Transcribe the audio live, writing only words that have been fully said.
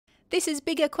This is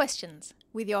Bigger Questions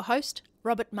with your host,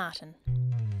 Robert Martin.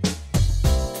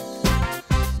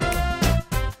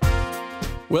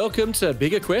 Welcome to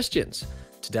Bigger Questions.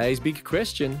 Today's big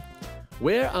question,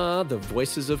 where are the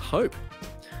voices of hope?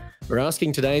 We're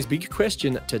asking today's big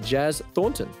question to Jazz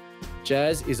Thornton.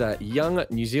 Jazz is a young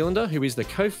New Zealander who is the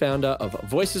co-founder of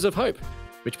Voices of Hope,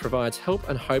 which provides help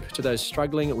and hope to those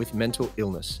struggling with mental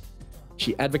illness.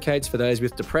 She advocates for those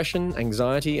with depression,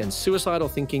 anxiety, and suicidal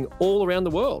thinking all around the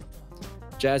world.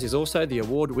 Jazz is also the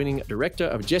award-winning director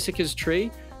of Jessica's Tree,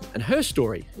 and her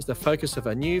story is the focus of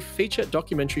a new feature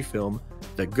documentary film,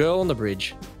 The Girl on the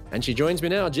Bridge. And she joins me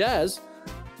now. Jazz,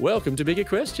 welcome to Bigger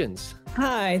Questions.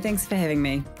 Hi, thanks for having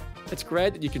me. It's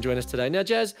great that you can join us today. Now,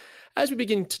 Jazz, as we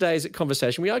begin today's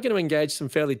conversation, we are going to engage some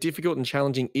fairly difficult and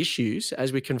challenging issues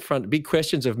as we confront big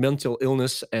questions of mental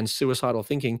illness and suicidal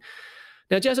thinking.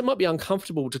 Now, Jazz, it might be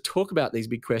uncomfortable to talk about these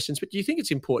big questions, but do you think it's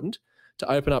important to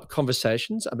open up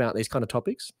conversations about these kind of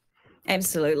topics?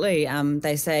 Absolutely.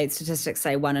 Statistics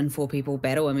say 1 in 4 people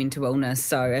battle a mental illness.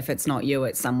 So if it's not you,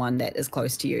 it's someone that is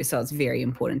close to you. So it's very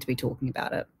important to be talking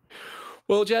about it.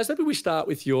 Well, Jazz, maybe we start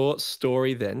with your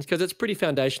story then, because it's pretty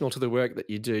foundational to the work that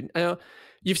you do. Now,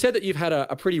 you've said that you've had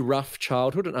a pretty rough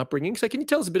childhood and upbringing. So can you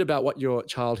tell us a bit about what your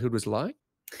childhood was like?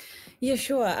 Yeah,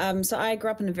 sure. So I grew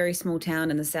up in a very small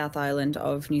town in the South Island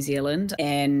of New Zealand.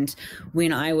 And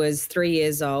when I was 3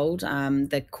 years old,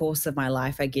 the course of my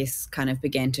life, I guess, kind of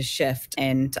began to shift.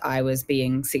 And I was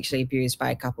being sexually abused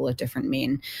by a couple of different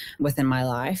men within my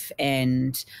life.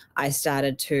 And I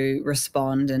started to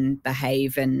respond and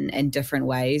behave in different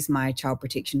ways. My child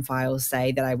protection files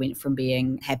say that I went from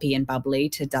being happy and bubbly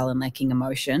to dull and lacking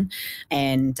emotion.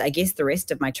 And I guess the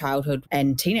rest of my childhood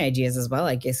and teenage years as well,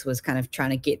 I guess, was kind of trying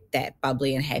to get that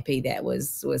bubbly and happy that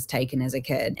was taken as a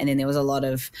kid. And then there was a lot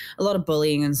of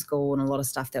bullying in school and a lot of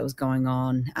stuff that was going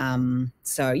on.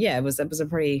 So yeah, it was a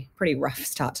pretty rough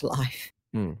start to life.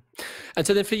 Mm. And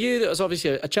so then for you, that was obviously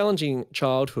a challenging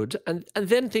childhood, and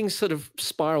then things sort of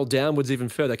spiraled downwards even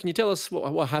further. Can you tell us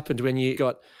what happened when you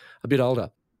got a bit older?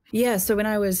 Yeah, so when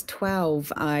I was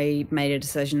 12, I made a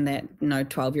decision that no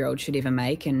 12-year-old should ever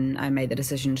make, and I made the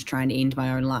decision to try and end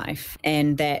my own life.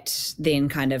 And that then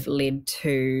kind of led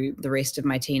to the rest of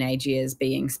my teenage years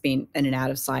being spent in and out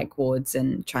of psych wards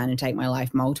and trying to take my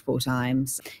life multiple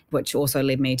times, which also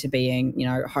led me to being,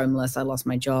 homeless. I lost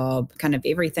my job, kind of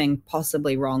everything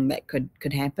possibly wrong that could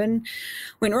happen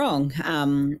went wrong.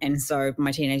 And so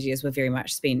my teenage years were very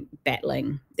much spent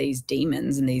battling these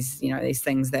demons and these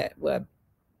things that were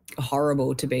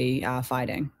horrible to be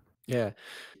fighting. Yeah.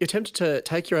 You attempted to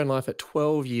take your own life at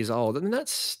 12 years old, and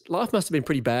life must have been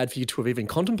pretty bad for you to have even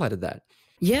contemplated that.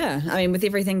 Yeah. I mean, with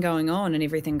everything going on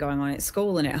at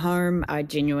school and at home, I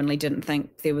genuinely didn't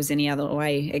think there was any other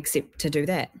way except to do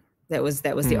that. That was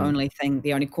the only thing,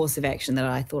 the only course of action that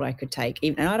I thought I could take.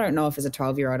 And I don't know if as a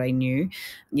 12-year-old I knew,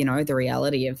 the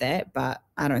reality of that, but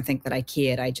I don't think that I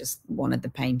cared. I just wanted the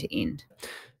pain to end.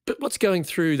 But what's going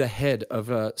through the head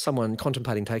of someone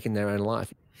contemplating taking their own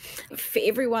life? For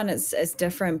everyone, it's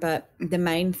different, but the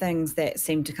main things that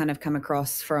seem to kind of come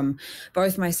across from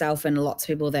both myself and lots of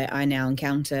people that I now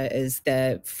encounter is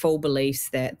the full beliefs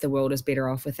that the world is better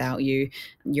off without you.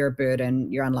 You're a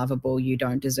burden, you're unlovable, you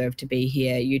don't deserve to be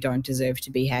here, you don't deserve to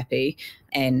be happy.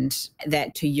 And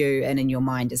that to you and in your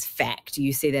mind is fact.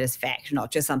 You see that as fact,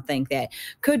 not just something that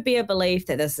could be a belief,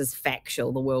 that this is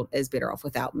factual, the world is better off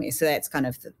without me. So that's kind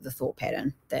of the thought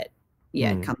pattern that,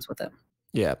 comes with it.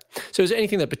 Yeah. So is there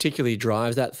anything that particularly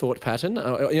drives that thought pattern?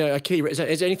 Is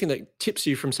there anything that tips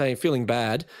you from feeling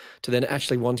bad to then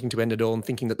actually wanting to end it all and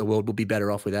thinking that the world will be better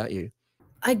off without you?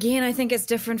 Again, I think it's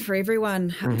different for everyone.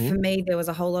 Mm-hmm. For me, there was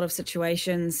a whole lot of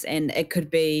situations, and there could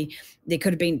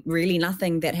have been really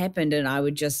nothing that happened, and I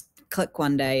would just click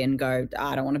one day and go,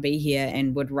 I don't want to be here,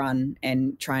 and would run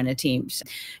and try and attempt.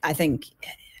 I think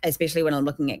especially when I'm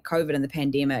looking at COVID and the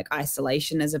pandemic,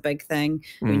 isolation is a big thing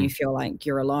when you feel like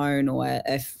you're alone, or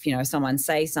if, someone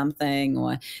says something,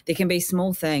 or there can be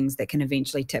small things that can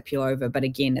eventually tip you over. But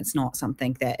again, it's not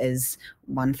something that is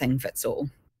one thing fits all.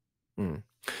 Mm.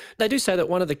 They do say that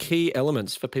one of the key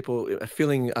elements for people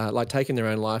feeling like taking their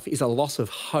own life is a loss of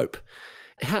hope.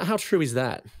 How true is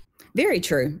that? Very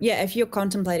true. Yeah, if you're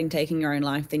contemplating taking your own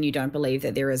life, then you don't believe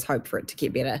that there is hope for it to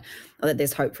get better, or that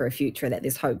there's hope for a future, that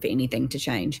there's hope for anything to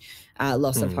change.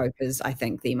 Loss of hope is, I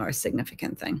think, the most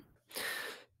significant thing.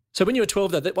 So when you were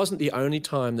 12, though, that wasn't the only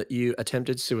time that you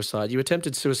attempted suicide. You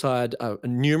attempted suicide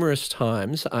numerous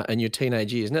times in your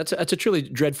teenage years. And that's a truly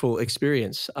dreadful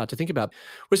experience to think about.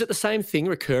 Was it the same thing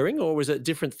recurring, or was it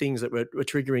different things that were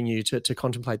triggering you to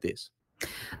contemplate this?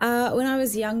 When I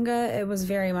was younger, it was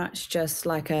very much just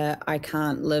like I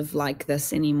can't live like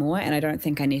this anymore. And I don't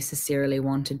think I necessarily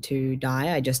wanted to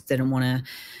die. I just didn't want to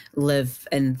live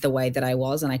in the way that I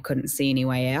was, and I couldn't see any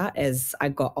way out. As I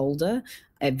got older,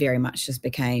 it very much just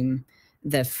became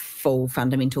the full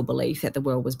fundamental belief that the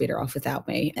world was better off without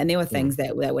me. And there were Mm. things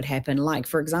that would happen, like,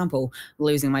 for example,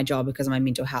 losing my job because of my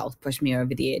mental health pushed me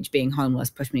over the edge, being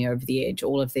homeless pushed me over the edge.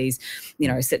 All of these,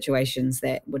 situations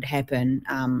that would happen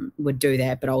would do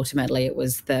that. But ultimately, it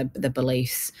was the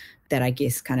beliefs that I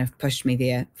guess kind of pushed me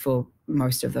there for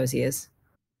most of those years.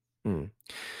 Mm.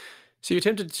 So you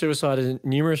attempted suicide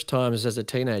numerous times as a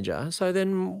teenager. So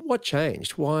then what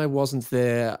changed? Why wasn't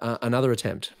there another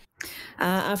attempt?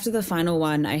 After the final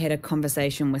one, I had a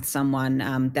conversation with someone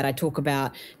that I talk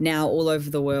about now all over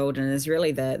the world, and is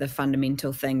really the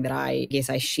fundamental thing that I guess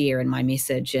I share in my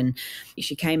message. And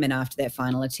she came in after that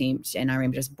final attempt, and I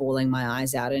remember just bawling my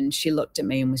eyes out. And she looked at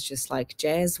me and was just like,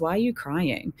 "Jazz, why are you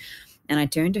crying?" And I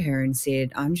turned to her and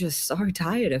said, "I'm just so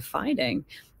tired of fighting."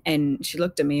 And she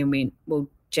looked at me and went, "Well,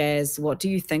 Jazz, what do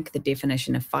you think the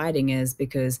definition of fighting is?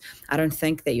 Because I don't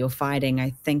think that you're fighting. I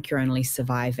think you're only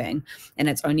surviving. And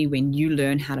it's only when you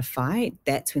learn how to fight,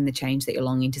 that's when the change that you're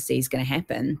longing to see is going to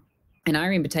happen." And I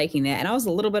remember taking that, and I was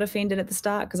a little bit offended at the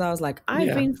start because I was like, "I've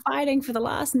Yeah. been fighting for the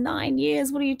last 9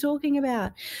 years. What are you talking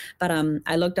about?" But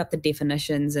I looked up the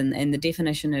definitions, and the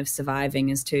definition of surviving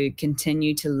is to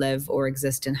continue to live or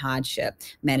exist in hardship,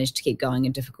 manage to keep going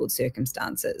in difficult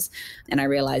circumstances. And I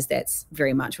realized that's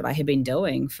very much what I had been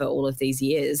doing for all of these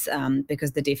years,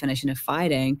 because the definition of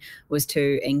fighting was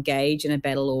to engage in a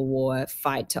battle or war,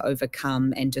 fight to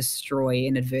overcome and destroy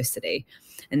in adversity.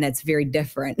 And that's very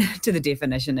different to the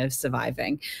definition of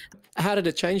surviving. How did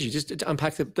it change you? Just to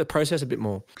unpack the process a bit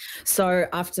more. So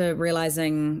after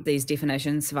realizing these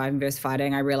definitions, surviving versus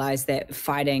fighting, I realized that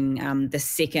fighting, the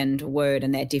second word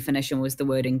in that definition was the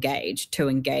word engage, to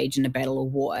engage in a battle or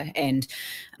war. And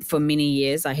for many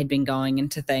years, I had been going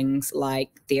into things like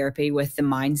therapy with the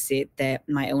mindset that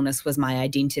my illness was my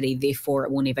identity, therefore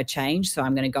it will never change. So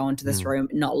I'm going to go into this Mm. room,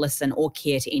 not listen or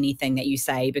care to anything that you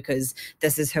say, because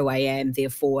this is who I am.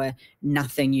 Therefore,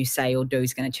 nothing you say or do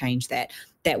is going to change that.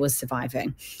 That was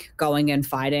surviving. Going and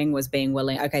fighting was being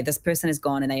willing, okay, this person has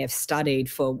gone and they have studied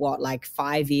for like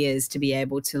 5 years to be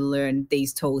able to learn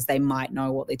these tools. They might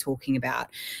know what they're talking about.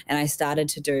 And I started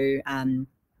to do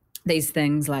these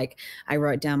things, like I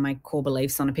wrote down my core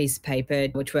beliefs on a piece of paper,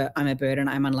 which were: I'm a burden,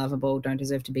 I'm unlovable, don't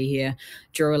deserve to be here.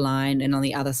 Drew a line, and on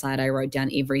the other side I wrote down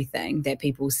everything that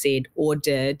people said or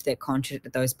did that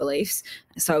contradicted those beliefs.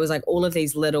 So it was like all of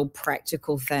these little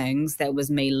practical things that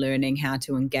was me learning how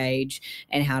to engage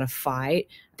and how to fight.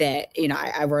 That,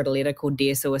 I wrote a letter called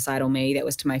Dear Suicidal Me that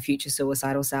was to my future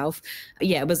suicidal self.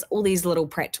 Yeah, it was all these little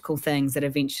practical things that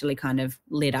eventually kind of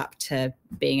led up to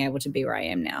being able to be where I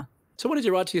am now. So what did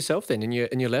you write to yourself then in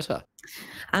your letter?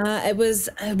 It was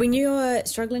when you're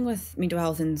struggling with mental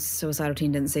health and suicidal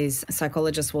tendencies,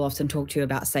 psychologists will often talk to you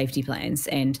about safety plans.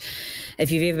 And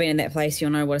if you've ever been in that place, you'll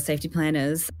know what a safety plan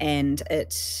is. And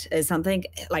it is something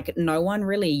like no one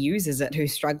really uses it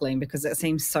who's struggling because it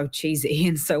seems so cheesy.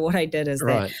 And so what I did is that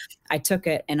Right. I took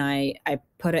it and I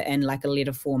put it in like a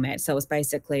letter format. So it was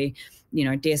basically,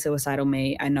 Dear Suicidal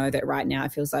Me, I know that right now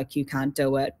it feels like you can't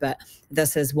do it, but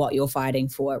this is what you're fighting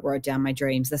for. It wrote down my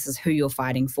dreams. This is who you're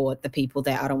fighting for, the people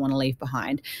that I don't want to leave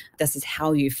behind. This is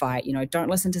how you fight. Don't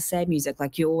listen to sad music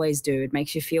like you always do. It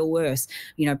makes you feel worse.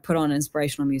 Put on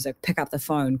inspirational music, pick up the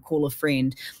phone, call a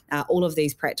friend, all of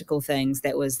these practical things.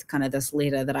 That was kind of this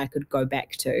letter that I could go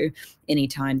back to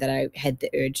anytime that I had the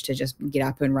urge to just get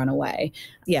up and run away.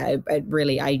 Yeah, it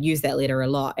really, I used that letter a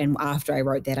lot. And after I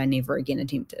wrote that, I never again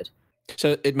attempted.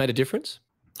 So it made a difference?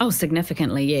 Oh,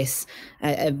 significantly, yes.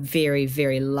 A very,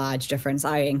 very large difference.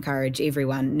 I encourage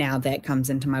everyone now that comes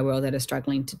into my world that is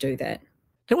struggling to do that.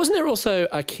 And wasn't there also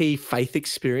a key faith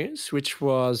experience which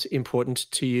was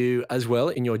important to you as well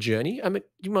in your journey? Do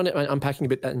you mind unpacking a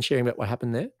bit that and sharing about what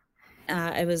happened there?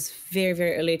 It was very,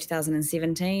 very early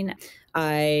 2017.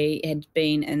 I had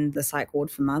been in the psych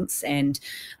ward for months, and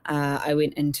I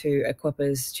went into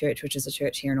Equippers Church, which is a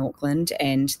church here in Auckland,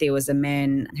 and there was a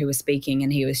man who was speaking,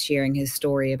 and he was sharing his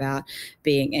story about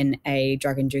being in a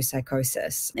drug-induced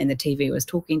psychosis, and the TV was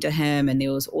talking to him, and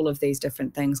there was all of these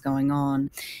different things going on,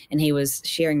 and he was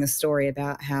sharing the story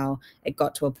about how it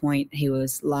got to a point he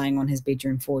was lying on his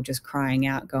bedroom floor just crying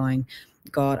out, going,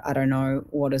 "God, I don't know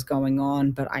what is going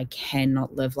on, but I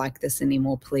cannot live like this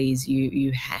anymore. Please,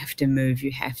 you have to move.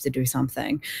 You have to do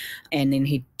something." And then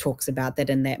he talks about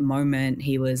that in that moment,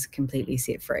 he was completely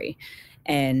set free.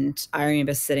 And I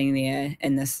remember sitting there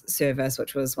in this service,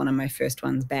 which was one of my first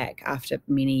ones back after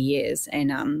many years.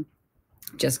 And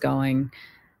just going,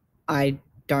 I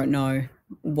don't know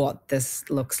what this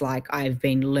looks like. I've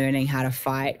been learning how to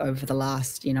fight over the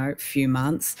last, few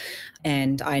months.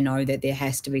 And I know that there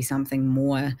has to be something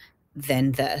more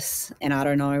than this. And I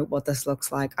don't know what this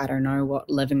looks like. I don't know what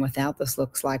living without this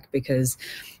looks like, because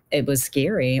it was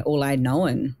scary. All I'd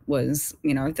known was,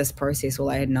 this process. All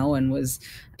I had known was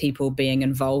people being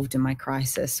involved in my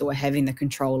crisis, or having the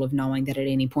control of knowing that at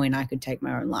any point I could take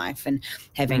my own life, and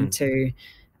having to,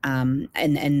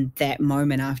 and that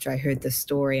moment after I heard this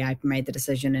story, I made the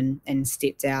decision and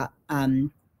stepped out.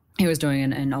 He was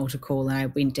doing an altar call, and I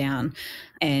went down,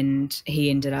 and he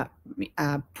ended up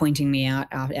pointing me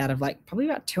out of like probably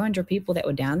about 200 people that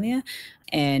were down there.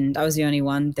 And I was the only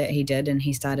one that he did, and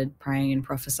he started praying and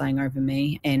prophesying over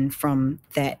me. And from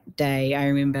that day, I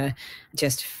remember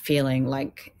just feeling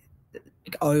like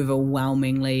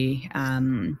overwhelmingly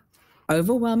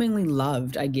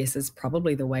loved, I guess, is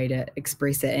probably the way to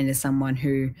express it. And as someone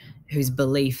whose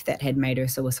belief that had made her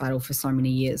suicidal for so many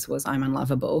years was I'm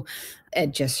unlovable,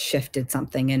 it just shifted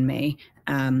something in me,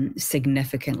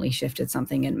 significantly shifted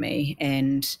something in me.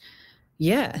 And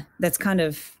yeah, that's kind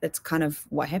of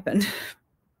what happened.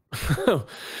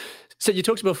 So you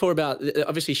talked before about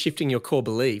obviously shifting your core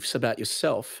beliefs about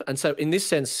yourself. And so in this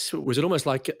sense, was it almost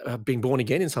like being born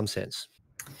again in some sense?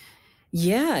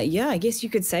 Yeah, I guess you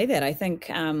could say that. I think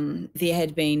there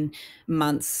had been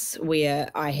months where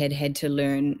I had to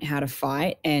learn how to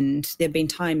fight, and there'd been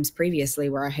times previously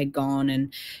where I had gone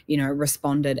and,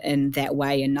 responded in that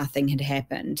way and nothing had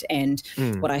happened. And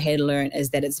what I had learned is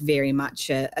that it's very much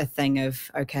a thing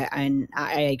of, okay, and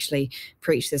I actually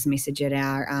preached this message at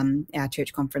our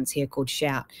church conference here called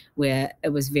Shout, where it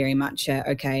was very much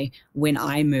okay, when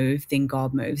I move, then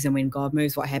God moves, and when God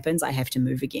moves, what happens? I have to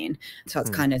move again. So it's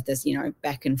kind of this,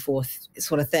 back and forth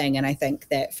sort of thing. And I think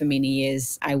that for many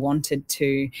years I wanted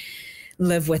to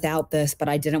live without this, but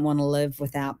I didn't want to live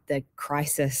without the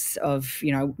crisis of,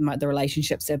 the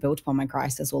relationships that are built upon my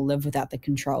crisis, or live without the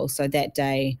control. So that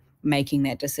day, making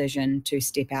that decision to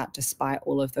step out despite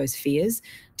all of those fears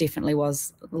definitely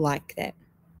was like that.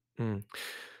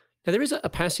 Now, there is a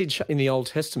passage in the Old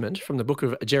Testament from the book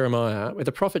of Jeremiah where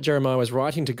the prophet Jeremiah was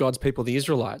writing to God's people, the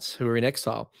Israelites, who were in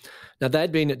exile. Now,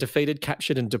 they'd been defeated,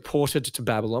 captured, and deported to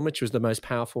Babylon, which was the most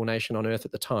powerful nation on earth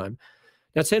at the time.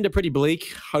 Now, it seemed a pretty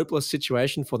bleak, hopeless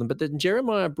situation for them, but then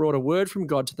Jeremiah brought a word from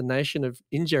God to the nation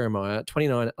in Jeremiah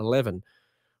 29:11,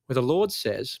 where the Lord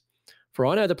says, "For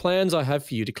I know the plans I have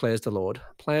for you, declares the Lord,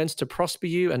 plans to prosper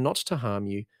you and not to harm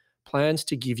you, plans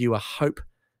to give you a hope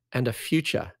and a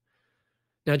future."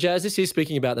 Now, Jazz, this is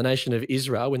speaking about the nation of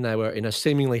Israel when they were in a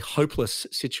seemingly hopeless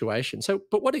situation. So,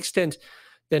 but what extent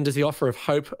then does the offer of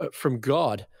hope from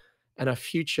God and a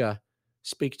future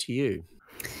speak to you?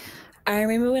 I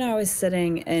remember when I was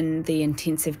sitting in the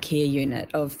intensive care unit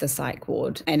of the psych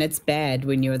ward, and it's bad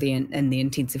when you're in the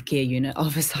intensive care unit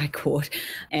of a psych ward,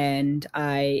 and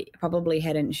I probably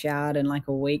hadn't showered in like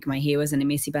a week. My hair was in a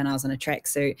messy bun. I was in a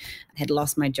tracksuit, had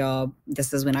lost my job.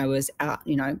 This is when I was out,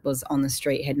 was on the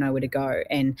street, had nowhere to go.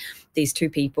 And these two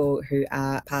people who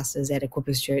are pastors at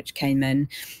Equippers Church came in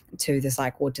to the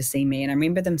psych ward to see me. And I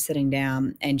remember them sitting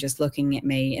down and just looking at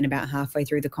me, and about halfway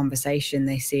through the conversation,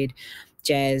 they said,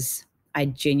 "Jazz, I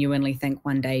genuinely think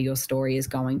one day your story is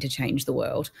going to change the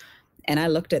world." And I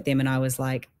looked at them and I was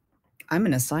like, I'm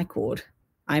in a psych ward.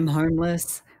 I'm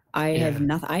homeless. I have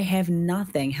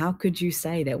nothing. How could you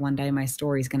say that one day my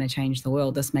story is going to change the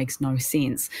world? This makes no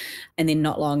sense. And then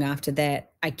not long after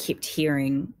that, I kept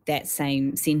hearing that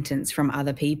same sentence from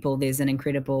other people. There's an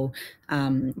incredible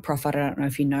prophet, I don't know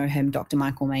if you know him, Dr.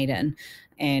 Michael Maiden,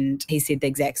 and he said the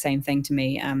exact same thing to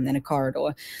me in a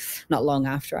corridor not long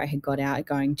after I had got out,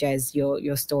 going, "Jazz,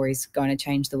 your story's going to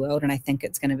change the world, and I think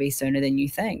it's going to be sooner than you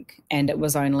think." And it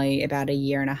was only about a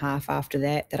year and a half after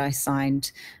that I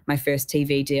signed my first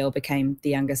TV deal, became the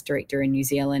youngest director in New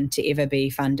Zealand to ever be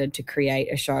funded to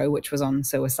create a show which was on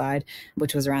suicide,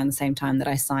 which was around the same time that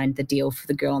I signed the deal for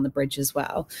The Girl on the Bridge as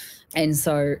well. And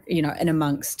so, in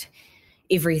amongst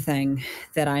everything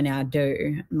that I now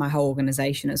do, my whole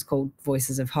organization is called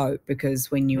Voices of Hope, because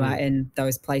when you are in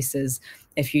those places,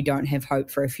 if you don't have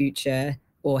hope for a future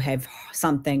or have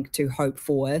something to hope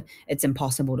for, it's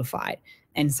impossible to fight.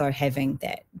 And so having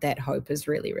that hope is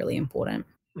really, really important.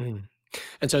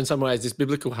 And so in some ways, this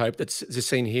biblical hope that's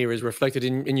seen here is reflected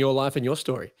in your life and your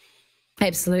story.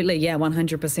 Absolutely. Yeah,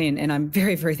 100%. And I'm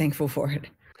very, very thankful for it.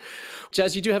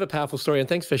 Jazz, you do have a powerful story, and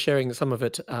thanks for sharing some of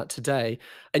it today.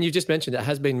 And you just mentioned it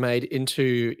has been made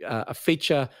into a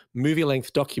feature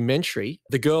movie-length documentary,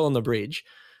 The Girl on the Bridge.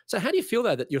 So how do you feel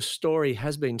that your story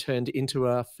has been turned into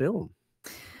a film?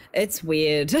 It's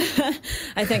weird.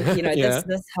 I think, Yeah.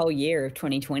 this whole year of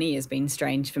 2020 has been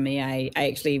strange for me. I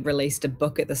actually released a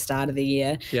book at the start of the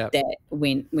year Yeah. that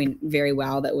went very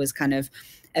well, that was kind of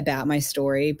about my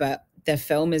story, but the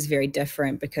film is very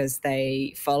different because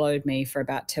they followed me for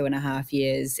about 2.5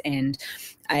 years. And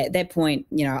at that point,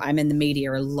 I'm in the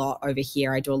media a lot over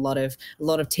here. I do a lot of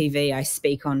TV. I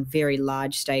speak on very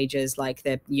large stages like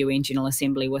the UN General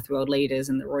Assembly with world leaders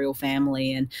and the royal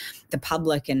family, and the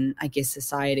public and I guess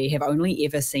society have only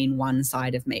ever seen one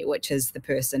side of me, which is the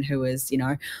person who is,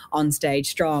 on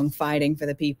stage strong, fighting for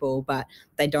the people, but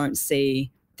they don't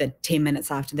see the 10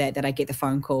 minutes after that I get the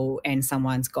phone call and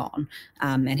someone's gone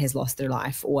and has lost their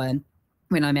life, or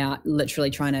when I'm out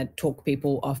literally trying to talk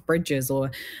people off bridges,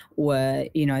 or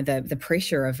the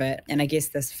pressure of it. And I guess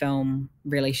this film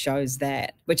really shows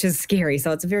that, which is scary.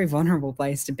 So it's a very vulnerable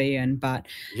place to be in. But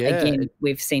Yeah. again,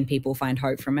 we've seen people find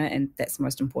hope from it, and that's the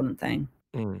most important thing.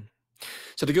 Mm.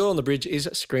 So The Girl on the Bridge is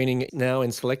screening now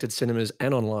in selected cinemas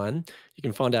and online. You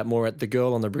can find out more at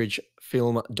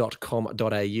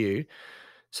thegirlonthebridgefilm.com.au.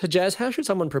 So, Jazz, how should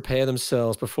someone prepare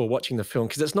themselves before watching the film?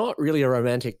 Because it's not really a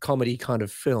romantic comedy kind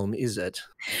of film, is it?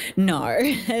 No,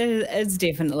 it's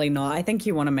definitely not. I think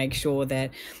you want to make sure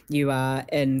that you are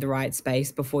in the right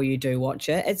space before you do watch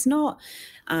it.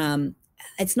 Um,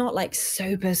 it's not like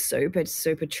super, super,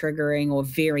 super triggering or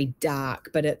very dark,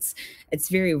 but it's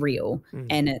very real, Mm.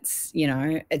 and it's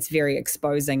very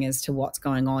exposing as to what's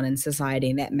going on in society,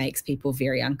 and that makes people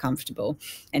very uncomfortable.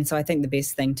 And so I think the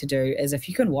best thing to do is, if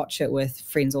you can watch it with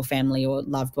friends or family or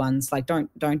loved ones, like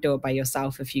don't do it by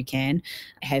yourself. If you can,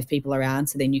 have people around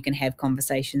so then you can have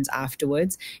conversations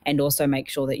afterwards, and also make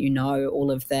sure that you know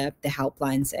all of the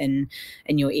helplines in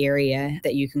your area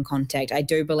that you can contact. I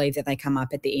do believe that they come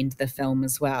up at the end of the film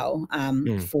as well.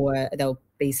 Mm. They'll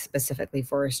be specifically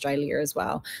for Australia as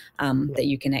well, Yeah. that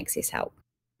you can access help.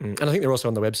 And I think they're also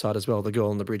on the website as well,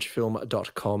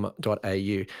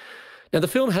 thegirlonthebridgefilm.com.au. Now, the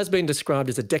film has been described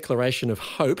as a declaration of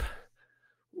hope.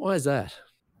 Why is that?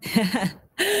 I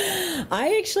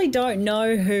actually don't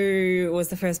know who was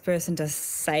the first person to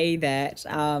say that,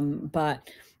 but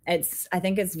I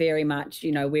think it's very much,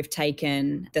 we've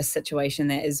taken this situation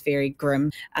that is very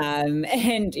grim,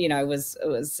 and it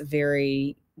was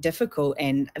very difficult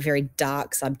and a very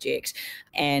dark subject.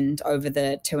 And over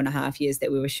the 2.5 years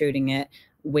that we were shooting it,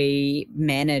 we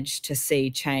managed to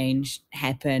see change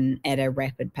happen at a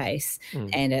rapid pace. Mm.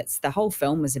 And the whole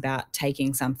film was about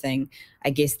taking something, I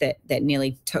guess, that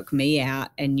nearly took me out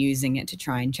and using it to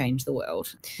try and change the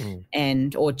world,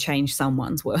 Mm. or change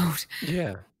someone's world.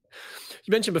 Yeah.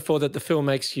 You mentioned before that the film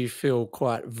makes you feel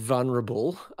quite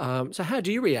vulnerable. So how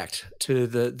do you react to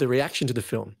the reaction to the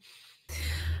film?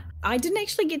 I didn't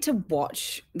actually get to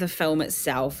watch the film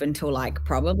itself until like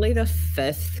probably the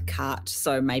fifth cut.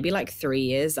 So maybe like 3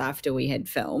 years after we had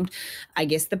filmed. I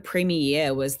guess the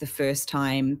premiere was the first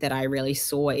time that I really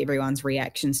saw everyone's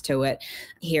reactions to it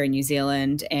here in New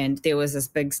Zealand. And there was this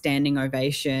big standing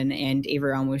ovation, and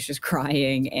everyone was just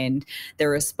crying. And the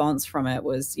response from it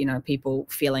was, people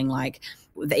feeling like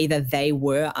either they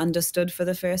were understood for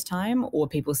the first time, or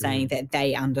people saying that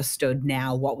they understood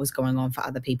now what was going on for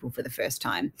other people for the first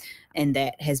time. And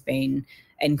that has been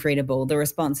incredible. The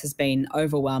response has been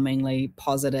overwhelmingly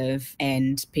positive,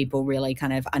 and people really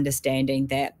kind of understanding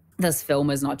that this film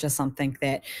is not just something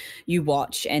that you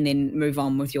watch and then move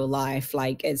on with your life.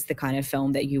 Like, it's the kind of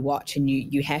film that you watch and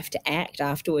you have to act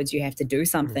afterwards. You have to do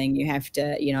something. You have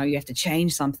to, you have to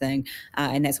change something.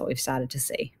 And that's what we've started to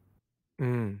see.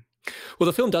 Mm. Well,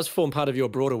 the film does form part of your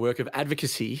broader work of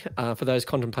advocacy for those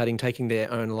contemplating taking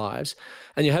their own lives.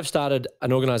 And you have started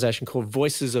an organisation called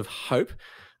Voices of Hope.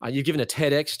 You've given a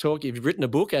TEDx talk, you've written a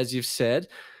book, as you've said.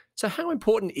 So how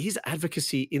important is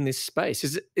advocacy in this space?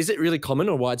 Is it really common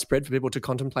or widespread for people to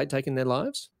contemplate taking their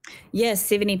lives? Yes,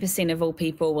 70% of all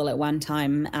people will at one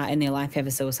time in their life have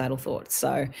a suicidal thought.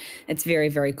 So it's very,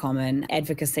 very common.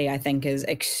 Advocacy, I think, is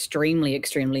extremely,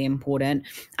 extremely important.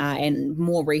 And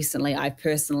more recently, I've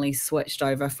personally switched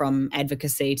over from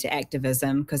advocacy to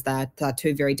activism, because they're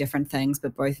two very different things,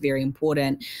 but both very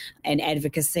important. And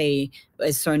advocacy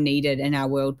is so needed in our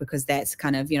world, because that's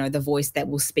kind of, the voice that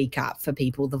will speak up for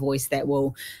people, the voice that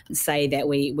will say that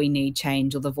we need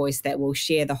change, or the voice that will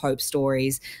share the hope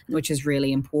stories, which is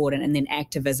really important. And then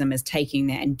activism is taking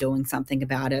that and doing something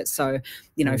about it. So,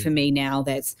 for me now,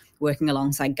 that's working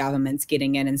alongside governments,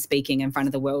 getting in and speaking in front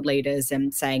of the world leaders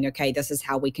and saying, okay, this is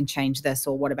how we can change this.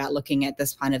 Or what about looking at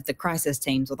this kind of the crisis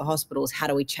teams or the hospitals? How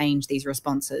do we change these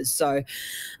responses? So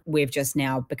we've just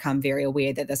now become very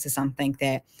aware that this is something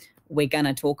that we're going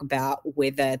to talk about,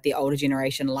 whether the older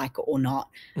generation like it or not,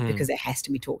 because it has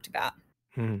to be talked about.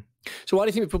 So why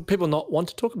do you think people not want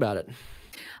to talk about it?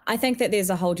 I think that there's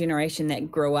a whole generation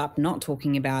that grew up not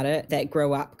talking about it, that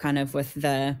grew up kind of with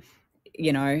the,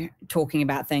 talking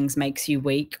about things makes you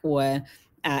weak, or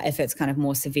if it's kind of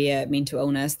more severe mental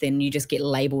illness, then you just get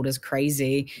labeled as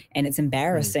crazy, and it's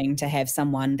embarrassing to have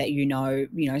someone that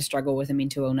struggle with a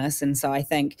mental illness. And so I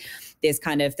think there's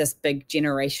kind of this big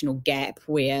generational gap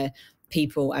where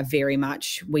people are very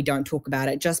much, we don't talk about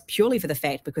it, just purely for the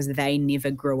fact because they never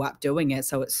grew up doing it,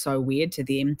 so it's so weird to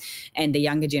them. And the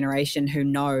younger generation who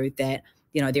know that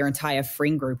their entire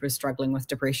friend group is struggling with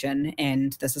depression,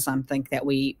 and this is something that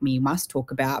we must talk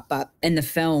about. But in the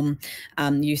film,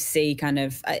 you see kind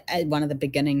of one of the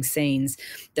beginning scenes,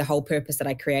 the whole purpose that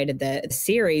I created the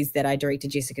series that I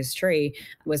directed, Jessica's Tree,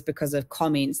 was because of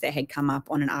comments that had come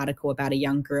up on an article about a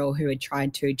young girl who had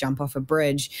tried to jump off a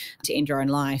bridge to end her own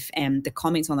life. And the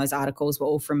comments on those articles were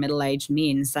all from middle-aged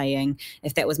men saying,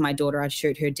 if that was my daughter, I'd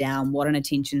shoot her down. What an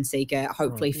attention seeker.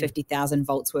 Hopefully 50,000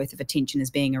 volts worth of attention is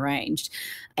being arranged.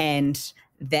 And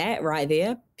that right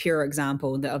there, pure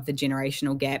example of the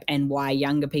generational gap, and why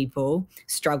younger people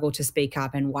struggle to speak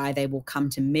up, and why they will come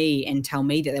to me and tell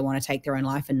me that they want to take their own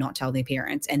life and not tell their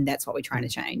parents. And that's what we're trying to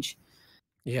change.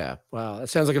 Yeah, wow. That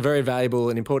sounds like a very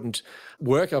valuable and important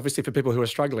work, obviously, for people who are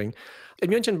struggling. You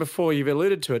mentioned before, you've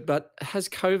alluded to it, but has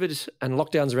COVID and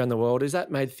lockdowns around the world, has that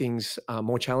made things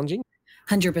more challenging?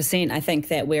 100%. I think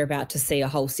that we're about to see a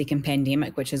whole second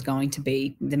pandemic, which is going to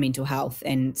be the mental health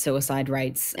and suicide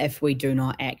rates if we do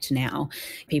not act now.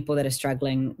 People that are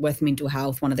struggling with mental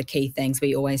health, one of the key things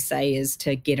we always say is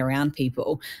to get around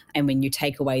people. And when you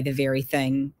take away the very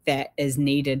thing that is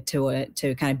needed to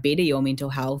kind of better your mental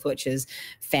health, which is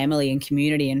family and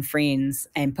community and friends,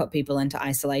 and put people into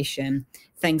isolation,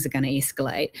 things are going to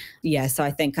escalate. Yeah, so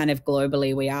I think kind of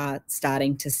globally we are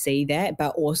starting to see that,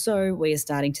 but also we are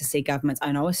starting to see governments.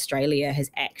 I know Australia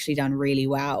has actually done really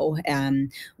well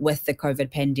with the COVID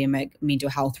pandemic mental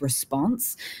health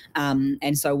response.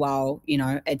 And so while,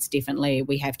 it's definitely,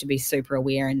 we have to be super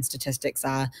aware and statistics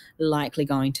are likely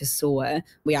going to soar,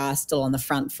 we are still on the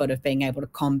front foot of being able to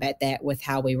combat that with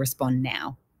how we respond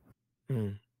now.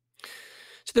 Mm.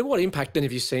 So then what impact then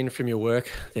have you seen from your work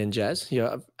then, Jazz? You're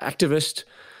an activist,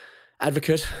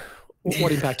 advocate.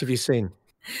 What impact have you seen?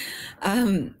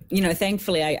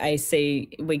 Thankfully I see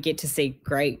we get to see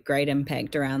great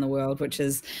impact around the world, which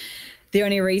is the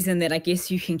only reason that I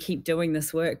guess you can keep doing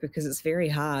this work, because it's very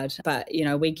hard. But,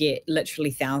 we get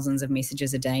literally thousands of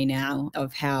messages a day now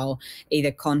of how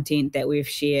either content that we've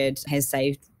shared has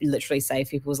literally saved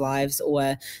people's lives,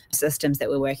 or systems that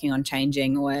we're working on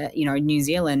changing, or, New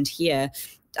Zealand here,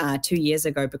 2 years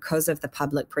ago, because of the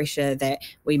public pressure that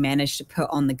we managed to put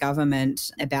on the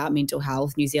government about mental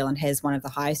health. New Zealand has one of the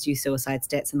highest youth suicide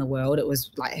stats in the world. It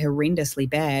was like horrendously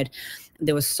bad.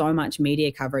 There was so much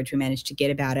media coverage we managed to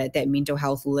get about it that mental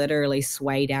health literally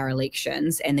swayed our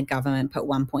elections, and the government put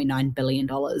 $1.9 billion,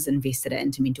 invested it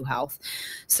into mental health.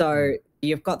 So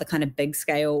you've got the kind of big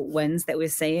scale wins that we're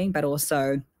seeing, but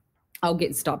also I'll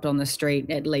get stopped on the street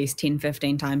at least 10,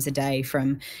 15 times a day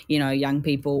from, young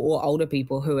people or older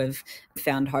people who have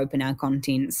found hope in our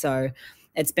content. So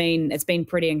it's been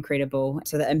pretty incredible.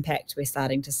 So the impact we're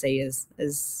starting to see is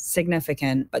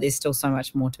significant, but there's still so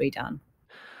much more to be done.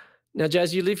 Now,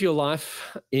 Jazz, you live your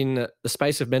life in the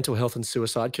space of mental health and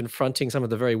suicide, confronting some of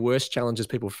the very worst challenges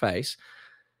people face.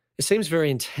 It seems very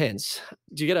intense.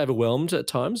 Do you get overwhelmed at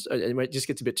times? It just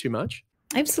gets a bit too much?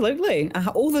 Absolutely.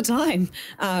 All the time.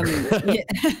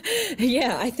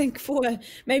 Yeah, I think for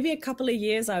maybe a couple of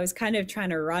years, I was kind of trying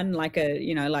to run like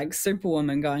like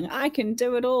Superwoman, going, I can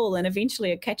do it all. And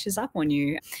eventually it catches up on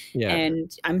you. Yeah.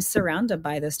 And I'm surrounded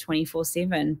by this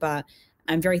 24/7, but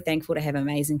I'm very thankful to have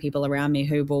amazing people around me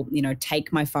who will,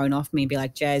 take my phone off me and be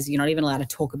like, Jazz, you're not even allowed to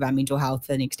talk about mental health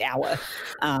for the next hour,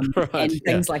 right, and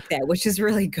things like that, which is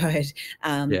really good,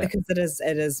 because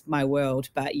it is my world.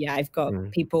 But yeah, I've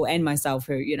got people and myself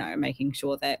who, are making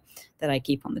sure that I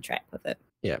keep on the track with it.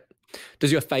 Yeah.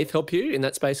 Does your faith help you in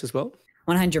that space as well?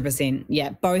 100%.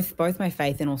 Yeah, both my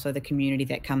faith and also the community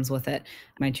that comes with it.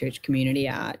 My church community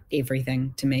are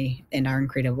everything to me and are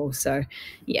incredible. So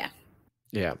yeah.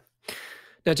 Yeah.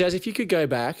 Now, Jazz, if you could go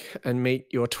back and meet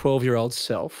your 12-year-old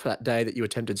self that day that you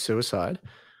attempted suicide,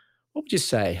 what would you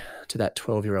say to that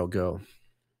 12-year-old girl?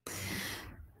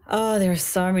 Oh, there are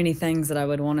so many things that I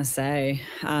would want to say.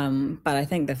 But I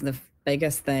think the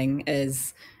biggest thing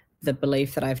is the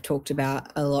belief that I've talked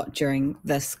about a lot during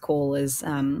this call is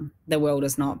the world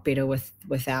is not better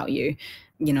without you.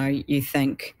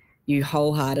 You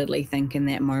wholeheartedly think in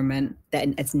that moment that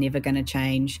it's never going to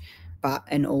change, but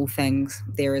in all things,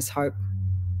 there is hope.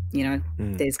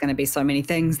 There's going to be so many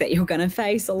things that you're going to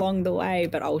face along the way,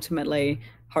 but ultimately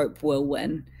hope will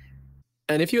win.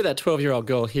 And if you were that 12-year-old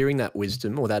girl hearing that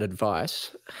wisdom or that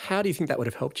advice, how do you think that would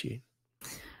have helped you?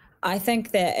 I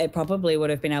think that it probably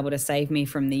would have been able to save me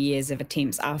from the years of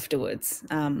attempts afterwards.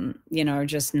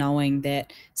 Just knowing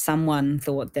that someone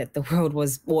thought that the world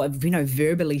was, or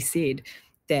verbally said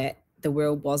that the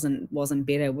world wasn't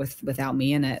better without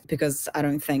me in it. Because I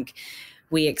don't think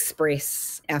we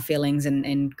express our feelings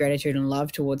and gratitude and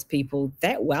love towards people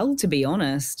that well, to be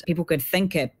honest. People could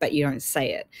think it, but you don't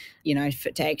say it.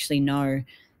 To actually know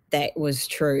that was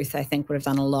truth, I think would have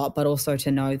done a lot, but also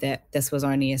to know that this was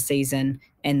only a season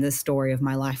and the story of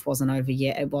my life wasn't over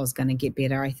yet. It was going to get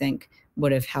better, I think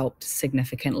would have helped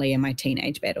significantly in my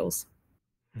teenage battles.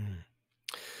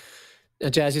 Now,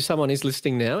 Jazz, if someone is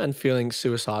listening now and feeling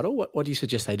suicidal, what do you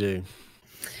suggest they do?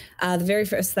 The very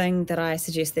first thing that I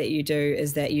suggest that you do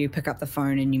is that you pick up the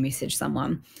phone and you message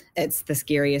someone. It's the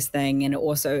scariest thing, and it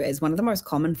also is one of the most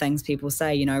common things people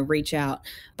say, reach out,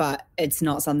 but it's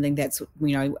not something that's,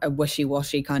 a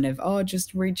wishy-washy kind of,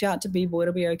 just reach out to people,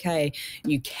 it'll be okay.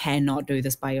 You cannot do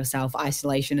this by yourself.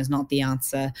 Isolation is not the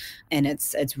answer, and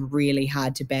it's really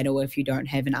hard to battle if you don't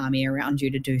have an army around you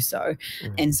to do so.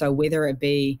 And so whether it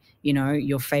be,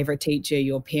 your favorite teacher,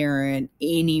 your parent,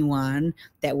 anyone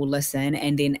that will listen,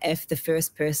 and then if the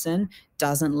first person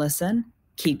doesn't listen,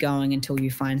 keep going until you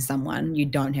find someone. You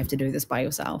don't have to do this by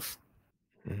yourself.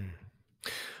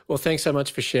 Well, thanks so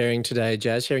much for sharing today,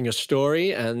 Jazz, sharing your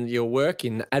story and your work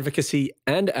in advocacy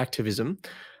and activism.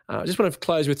 I just want to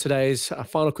close with today's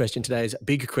final question, today's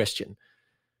big question.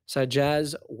 So,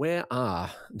 Jazz, where are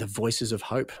the voices of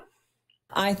hope?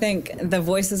 I think the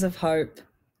voices of hope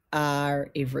are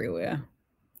everywhere.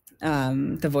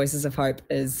 The voices of hope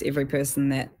is every person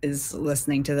that is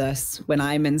listening to this. When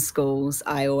I'm in schools,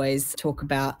 I always talk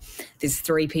about there's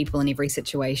three people in every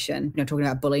situation. Talking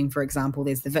about bullying, for example,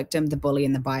 there's the victim, the bully,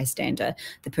 and the bystander.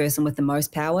 The person with the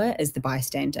most power is the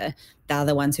bystander. They're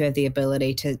the ones who have the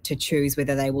ability to choose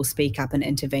whether they will speak up and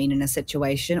intervene in a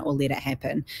situation or let it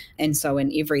happen. And so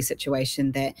in every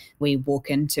situation that we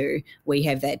walk into, we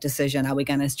have that decision. Are we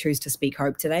going to choose to speak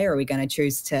hope today, or are we going to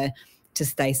choose to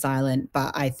stay silent?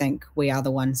 But I think we are the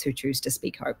ones who choose to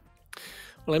speak hope.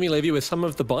 Well, let me leave you with some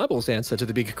of the Bible's answer to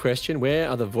the big question, where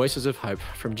are the voices of hope?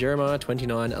 From Jeremiah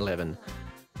 29:11.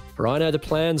 For I know the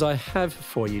plans I have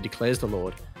for you, declares the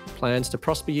Lord, plans to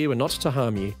prosper you and not to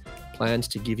harm you, plans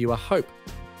to give you a hope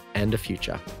and a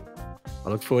future. I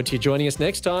look forward to you joining us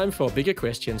next time for Bigger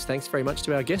Questions. Thanks very much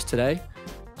to our guest today,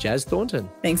 Jazz Thornton.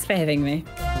 Thanks for having me.